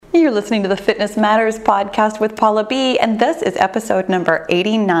You're listening to the Fitness Matters podcast with Paula B, and this is episode number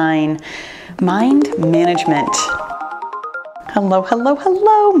 89, Mind Management. Hello, hello,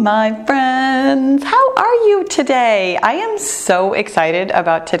 hello, my friends. How are you today? I am so excited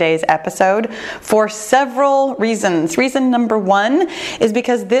about today's episode for several reasons. Reason number one is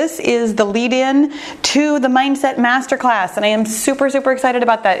because this is the lead-in to the Mindset Masterclass, and I am super, super excited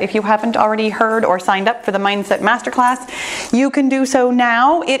about that. If you haven't already heard or signed up for the Mindset Masterclass, you can do so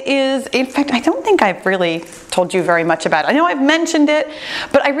now. It is, in fact, I don't think I've really told you very much about it. I know I've mentioned it,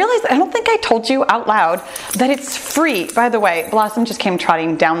 but I realized I don't think I told you out loud that it's free. By the way, Blossom just came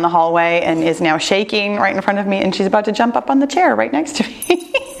trotting down the hallway and is now shaking right in front of me, and she's about to jump up on the chair right next to me.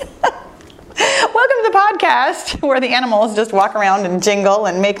 Welcome to the podcast where the animals just walk around and jingle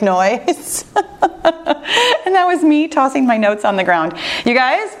and make noise. And that was me tossing my notes on the ground. You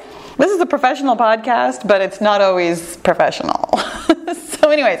guys, this is a professional podcast, but it's not always professional. So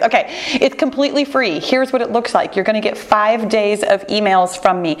anyways, okay, it's completely free. Here's what it looks like. You're going to get 5 days of emails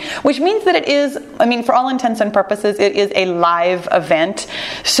from me, which means that it is, for all intents and purposes, it is a live event.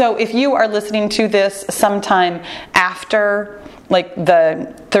 So if you are listening to this sometime after like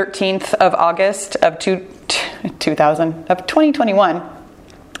the 13th of August of 2021,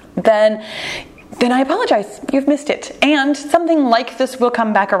 then I apologize. You've missed it. And something like this will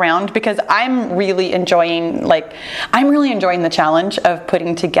come back around because I'm really enjoying the challenge of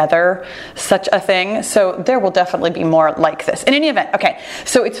putting together such a thing. So there will definitely be more like this. In any event, okay,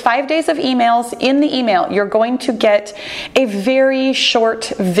 so it's 5 days of emails. In the email, you're going to get a very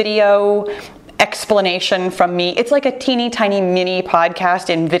short video explanation from me. It's like a teeny tiny mini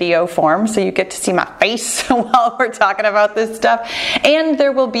podcast in video form, so you get to see my face while we're talking about this stuff. And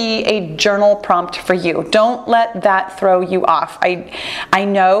there will be a journal prompt for you. Don't let that throw you off. I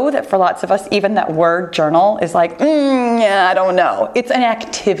know that for lots of us, even that word journal is like, yeah, I don't know. It's an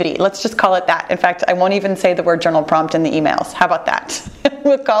activity. Let's just call it that. In fact, I won't even say the word journal prompt in the emails. How about that?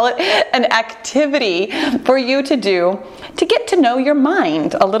 We'll call it an activity for you to do to get to know your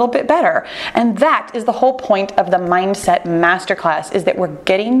mind a little bit better. And that is the whole point of the Mindset Masterclass, is that we're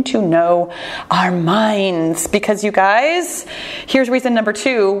getting to know our minds. Because you guys, here's reason number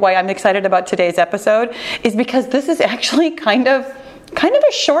two why I'm excited about today's episode, is because this is actually kind of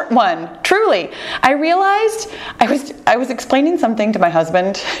a short one, truly. I realized I was explaining something to my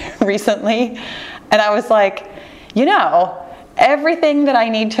husband recently, and I was like, everything that I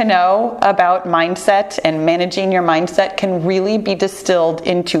need to know about mindset and managing your mindset can really be distilled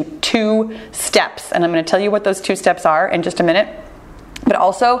into 2 steps. And I'm going to tell you what those 2 steps are in just a minute. But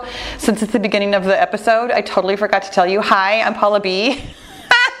also, since it's the beginning of the episode, I totally forgot to tell you, hi, I'm Paula B.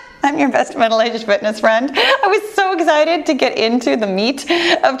 I'm your best middle-aged fitness friend. I was so excited to get into the meat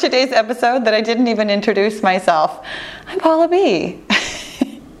of today's episode that I didn't even introduce myself. I'm Paula B.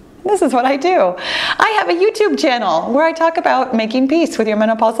 This is what I do. I have a YouTube channel where I talk about making peace with your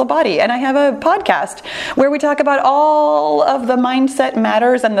menopausal body. And I have a podcast where we talk about all of the mindset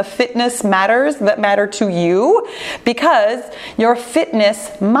matters and the fitness matters that matter to you, because your fitness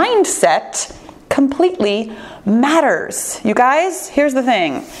mindset completely matters. You guys, here's the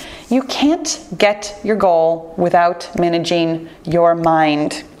thing. You can't get your goal without managing your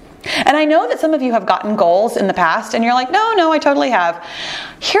mind. And I know that some of you have gotten goals in the past and you're like, no, I totally have.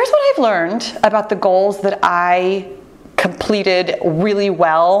 Here's what I've learned about the goals that I completed really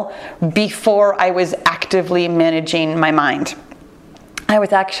well before I was actively managing my mind. I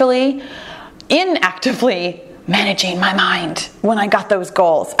was actually inactively managing my mind when I got those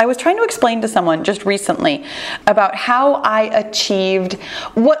goals. I was trying to explain to someone just recently about how I achieved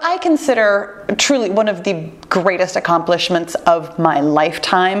what I consider truly one of the greatest accomplishments of my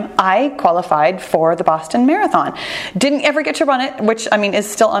lifetime. I qualified for the Boston Marathon. Didn't ever get to run it, which is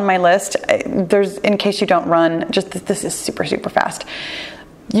still on my list. In case you don't run, this is super, super fast.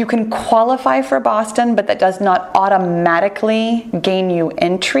 You can qualify for Boston, but that does not automatically gain you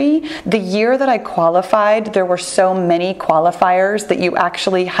entry. The year that I qualified, there were so many qualifiers that you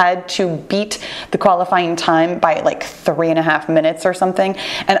actually had to beat the qualifying time by like 3.5 minutes or something.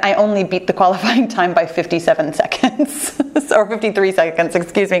 And I only beat the qualifying time by 57 seconds or 53 seconds,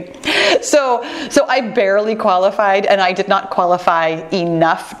 excuse me. So I barely qualified, and I did not qualify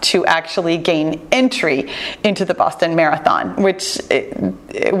enough to actually gain entry into the Boston Marathon, which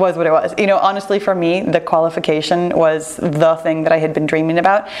it was what it was. Honestly, for me, the qualification was the thing that I had been dreaming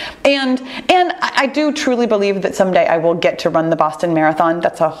about. And I do truly believe that someday I will get to run the Boston Marathon.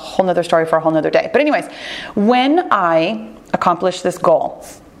 That's a whole nother story for a whole nother day. But anyways, when I accomplished this goal,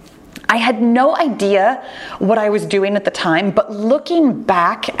 I had no idea what I was doing at the time, but looking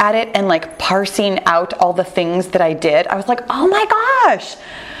back at it and parsing out all the things that I did, I was like, oh my gosh,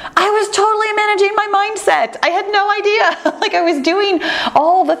 I was totally managing my mindset. I had no idea. Like I was doing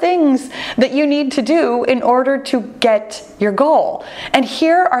all the things that you need to do in order to get your goal. And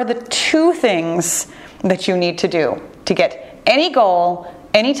here are the 2 things that you need to do to get any goal,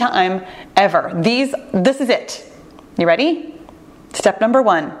 anytime, ever. This is it. You ready? Step number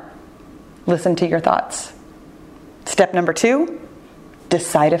 1, listen to your thoughts. Step number 2,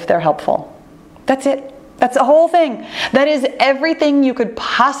 decide if they're helpful. That's it. That's the whole thing. That is everything you could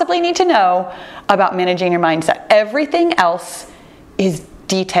possibly need to know about managing your mindset. Everything else is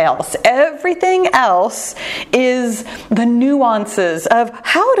details. Everything else is the nuances of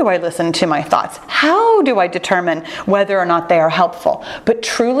how do I listen to my thoughts? How do I determine whether or not they are helpful? But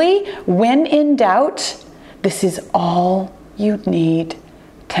truly, when in doubt, this is all you need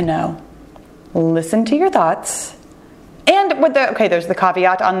to know. Listen to your thoughts. And there's the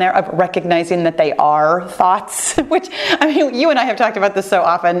caveat on there of recognizing that they are thoughts, which, I mean, you and I have talked about this so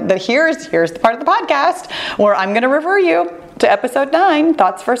often that here's the part of the podcast where I'm going to refer you to episode 9,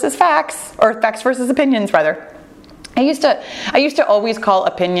 Thoughts versus Facts, or Facts versus Opinions, rather. I used to always call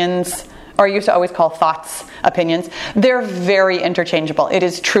opinions, or I used to always call thoughts opinions. They're very interchangeable. It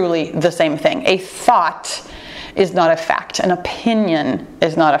is truly the same thing. A thought is not a fact. An opinion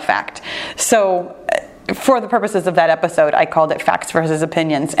is not a fact. So, for the purposes of that episode, I called it Facts versus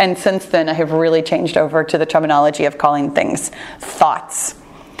Opinions. And since then, I have really changed over to the terminology of calling things thoughts.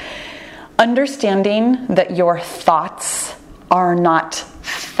 Understanding that your thoughts are not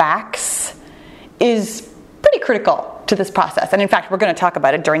facts is pretty critical to this process. And in fact, we're going to talk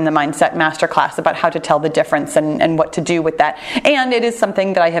about it during the Mindset Masterclass about how to tell the difference and what to do with that. And it is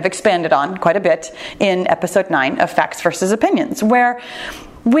something that I have expanded on quite a bit in episode 9 of Facts versus Opinions, where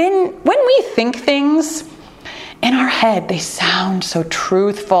when we think things in our head, they sound so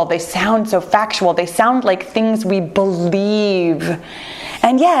truthful, they sound so factual, they sound like things we believe.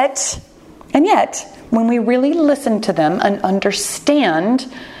 And yet, when we really listen to them and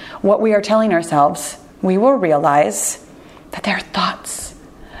understand what we are telling ourselves, we will realize that they're thoughts.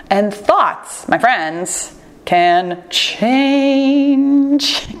 And thoughts, my friends, can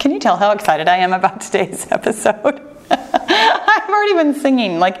change. Can you tell how excited I am about today's episode? I've already been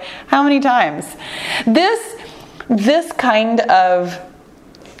singing, like, how many times? This kind of,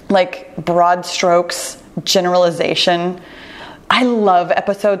 like, broad strokes generalization, I love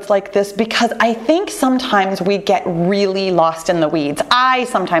episodes like this because I think sometimes we get really lost in the weeds. I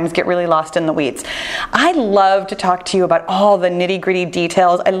sometimes get really lost in the weeds. I love to talk to you about all the nitty-gritty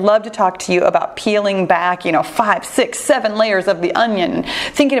details. I love to talk to you about peeling back, 5, 6, 7 layers of the onion,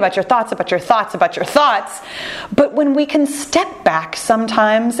 thinking about your thoughts, about your thoughts, about your thoughts. But when we can step back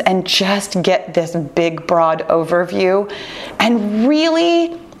sometimes and just get this big, broad overview and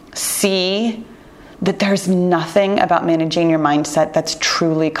really see that there's nothing about managing your mindset that's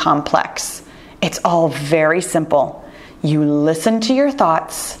truly complex. It's all very simple. You listen to your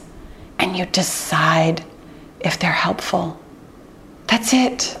thoughts and you decide if they're helpful. That's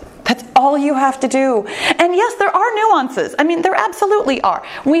it. That's all you have to do. And yes, there are nuances. I mean, there absolutely are.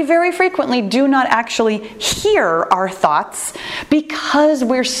 We very frequently do not actually hear our thoughts because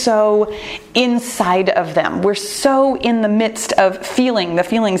we're so inside of them. We're so in the midst of feeling the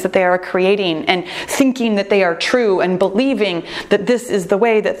feelings that they are creating and thinking that they are true and believing that this is the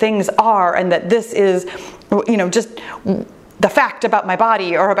way that things are and that this is, just the fact about my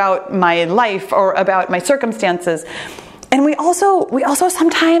body or about my life or about my circumstances. And we also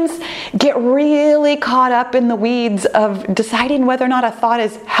sometimes get really caught up in the weeds of deciding whether or not a thought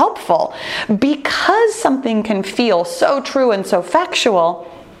is helpful. Because something can feel so true and so factual,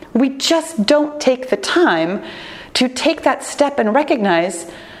 we just don't take the time to take that step and recognize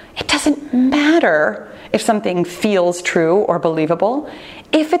it doesn't matter if something feels true or believable.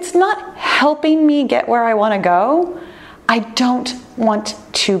 If it's not helping me get where I want to go, I don't want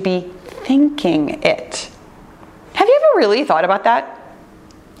to be thinking it. Have you ever really thought about that?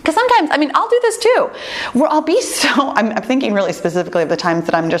 Because sometimes, I'll do this too, where I'll be I'm thinking really specifically of the times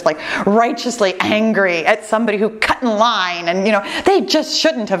that I'm just like righteously angry at somebody who cut in line and, they just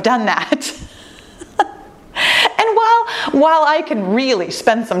shouldn't have done that. And while I can really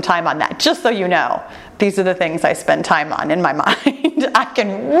spend some time on that, just so you know, these are the things I spend time on in my mind. I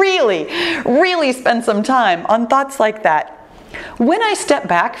can really, really spend some time on thoughts like that. When I step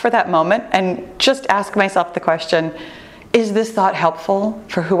back for that moment and just ask myself the question, is this thought helpful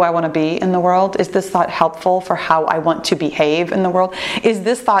for who I want to be in the world? Is this thought helpful for how I want to behave in the world? Is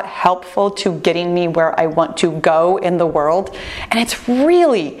this thought helpful to getting me where I want to go in the world? And it's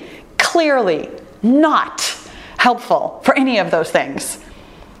really, clearly not helpful for any of those things.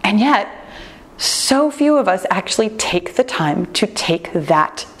 And yet, so few of us actually take the time to take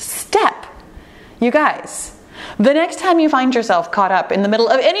that step. You guys, the next time you find yourself caught up in the middle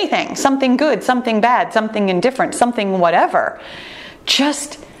of anything, something good, something bad, something indifferent, something whatever,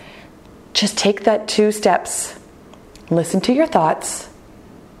 just take that 2 steps, listen to your thoughts,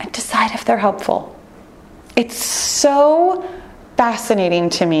 and decide if they're helpful. It's so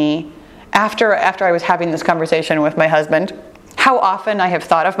fascinating to me after I was having this conversation with my husband, how often I have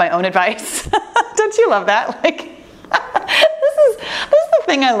thought of my own advice. Don't you love that? Like, this is the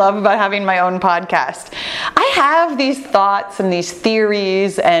thing I love about having my own podcast. I have these thoughts and these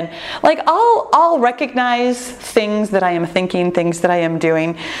theories, and like I'll recognize things that I am thinking, things that I am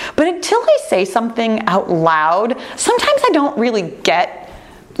doing, but until I say something out loud, sometimes I don't really get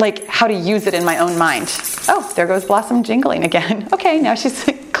like how to use it in my own mind. Oh, there goes Blossom jingling again. Okay, now she's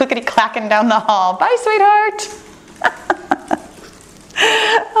clickety-clacking down the hall. Bye, sweetheart.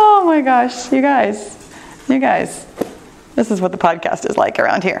 Oh my gosh, you guys, this is what the podcast is like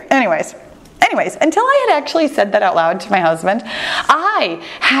around here. Anyways, until I had actually said that out loud to my husband, I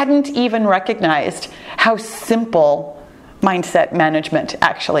hadn't even recognized how simple mindset management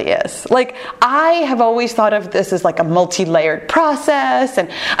actually is. Like, I have always thought of this as like a multi-layered process, and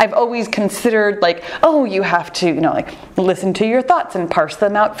I've always considered like, oh, you have to, like listen to your thoughts and parse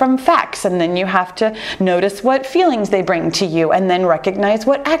them out from facts, and then you have to notice what feelings they bring to you, and then recognize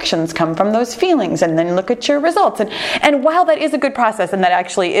what actions come from those feelings, and then look at your results. And while that is a good process, and that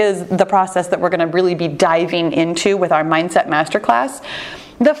actually is the process that we're going to really be diving into with our Mindset Masterclass,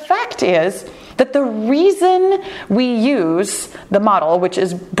 the fact is that the reason we use the model, which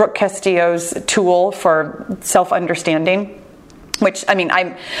is Brooke Castillo's tool for self-understanding, which,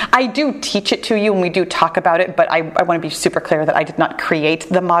 I do teach it to you and we do talk about it, but I want to be super clear that I did not create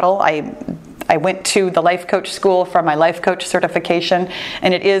the model. I went to the life coach school for my life coach certification,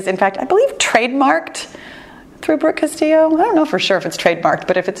 and it is, in fact, I believe, trademarked through Brooke Castillo. I don't know for sure if it's trademarked,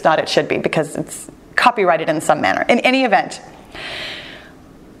 but if it's not, it should be, because it's copyrighted in some manner. In any event,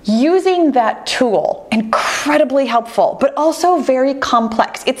 using that tool, incredibly helpful, but also very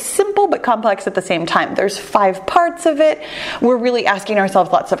complex. It's simple but complex at the same time. There's 5 parts of it. We're really asking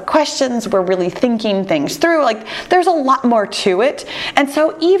ourselves lots of questions. We're really thinking things through. Like, there's a lot more to it. And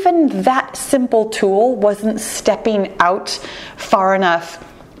so even that simple tool wasn't stepping out far enough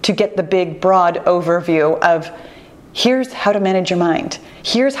to get the big, broad overview of here's how to manage your mind.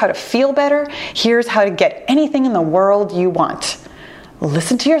 Here's how to feel better. Here's how to get anything in the world you want.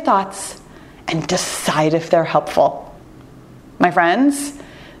 Listen to your thoughts and decide if they're helpful. My friends,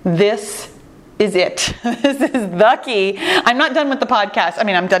 this is it. This is the key. I'm not done with the podcast.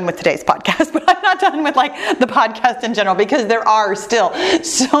 I'm done with today's podcast, but I'm not done with the podcast in general, because there are still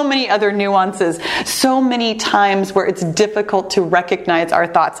so many other nuances, so many times where it's difficult to recognize our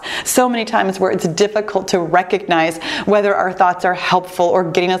thoughts, so many times where it's difficult to recognize whether our thoughts are helpful or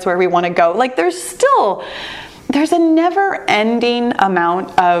getting us where we want to go. There's a never-ending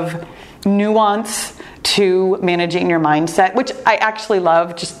amount of nuance to managing your mindset, which I actually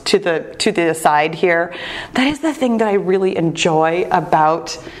love. Just to the aside here, that is the thing that I really enjoy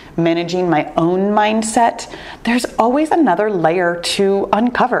about managing my own mindset. There's always another layer to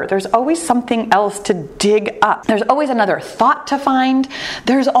uncover. There's always something else to dig up. There's always another thought to find.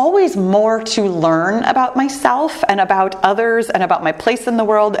 There's always more to learn about myself and about others and about my place in the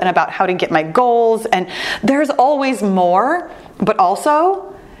world and about how to get my goals. And there's always more, but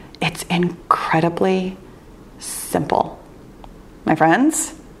also it's incredibly simple. My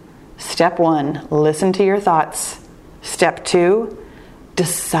friends, step 1, listen to your thoughts. Step 2,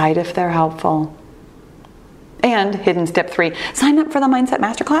 decide if they're helpful. And hidden step 3, sign up for the Mindset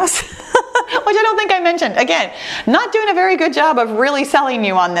Masterclass, which I don't think I mentioned. Again, not doing a very good job of really selling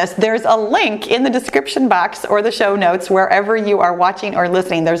you on this. There's a link in the description box or the show notes, wherever you are watching or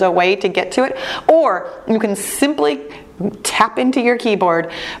listening. There's a way to get to it, or you can simply tap into your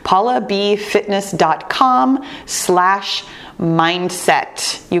keyboard,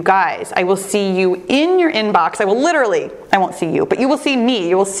 paulabfitness.com/mindset. You guys, I will see you in your inbox. I won't see you, but you will see me.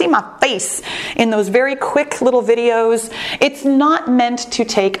 You will see my face in those very quick little videos. It's not meant to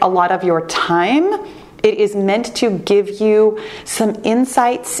take a lot of your time. It is meant to give you some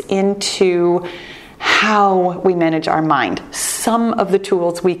insights into how we manage our mind, some of the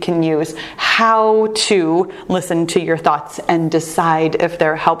tools we can use, how to listen to your thoughts and decide if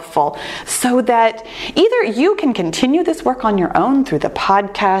they're helpful, so that either you can continue this work on your own through the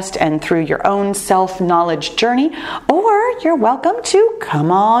podcast and through your own self-knowledge journey, or you're welcome to come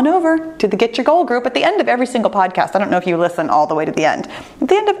on over to the Get Your Goal group at the end of every single podcast. I don't know if you listen all the way to the end. At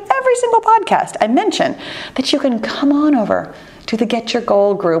the end of every single podcast, I mention that you can come on over to the Get Your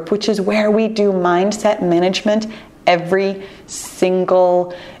Goal group, which is where we do mindset management every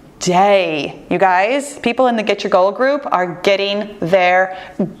single day. You guys, people in the Get Your Goal group are getting their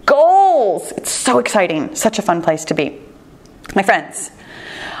goals. It's so exciting. Such a fun place to be. My friends,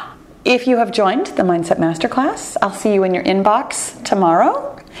 if you have joined the Mindset Masterclass, I'll see you in your inbox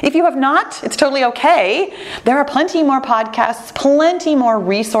tomorrow. If you have not, it's totally okay. There are plenty more podcasts, plenty more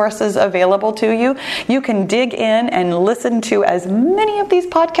resources available to you. You can dig in and listen to as many of these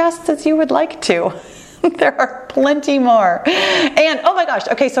podcasts as you would like to. There are plenty more. And oh my gosh,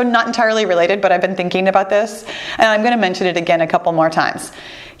 okay, so not entirely related, but I've been thinking about this, and I'm going to mention it again a couple more times.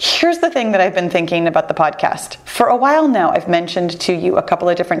 Here's the thing that I've been thinking about the podcast. For a while now, I've mentioned to you a couple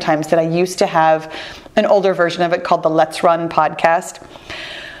of different times that I used to have an older version of it called the Let's Run podcast.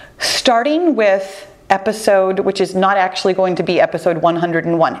 Starting with episode, which is not actually going to be episode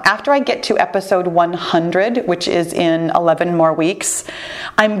 101. After I get to episode 100, which is in 11 more weeks,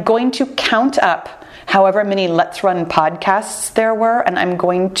 I'm going to count up however many Let's Run podcasts there were, and I'm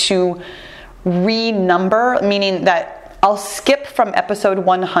going to renumber, meaning that I'll skip from episode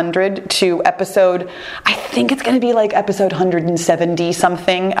 100 to episode, I think it's going to be like episode 170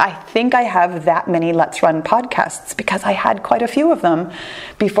 something. I think I have that many Let's Run podcasts because I had quite a few of them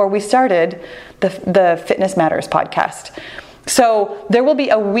before we started the Fitness Matters podcast. So there will be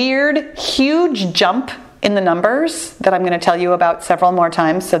a weird, huge jump in the numbers that I'm going to tell you about several more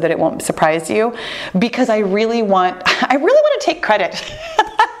times so that it won't surprise you, because I really want to take credit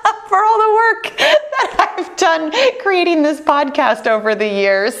for all the work that I've done creating this podcast over the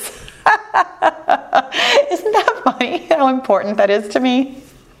years. Isn't that funny how important that is to me?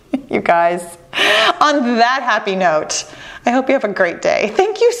 You guys, on that happy note, I hope you have a great day.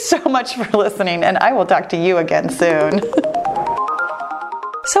 Thank you so much for listening, and I will talk to you again soon.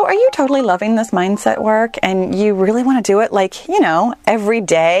 So are you totally loving this mindset work and you really want to do it every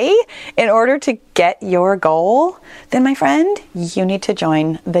day in order to get your goal? Then my friend, you need to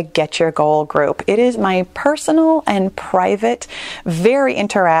join the Get Your Goal group. It is my personal and private, very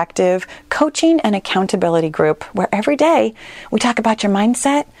interactive coaching and accountability group where every day we talk about your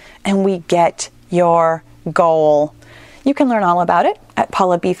mindset and we get your goal. You can learn all about it at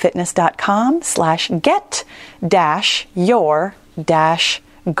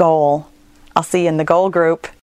paulabfitness.com/get-your-goal. I'll see you in the goal group.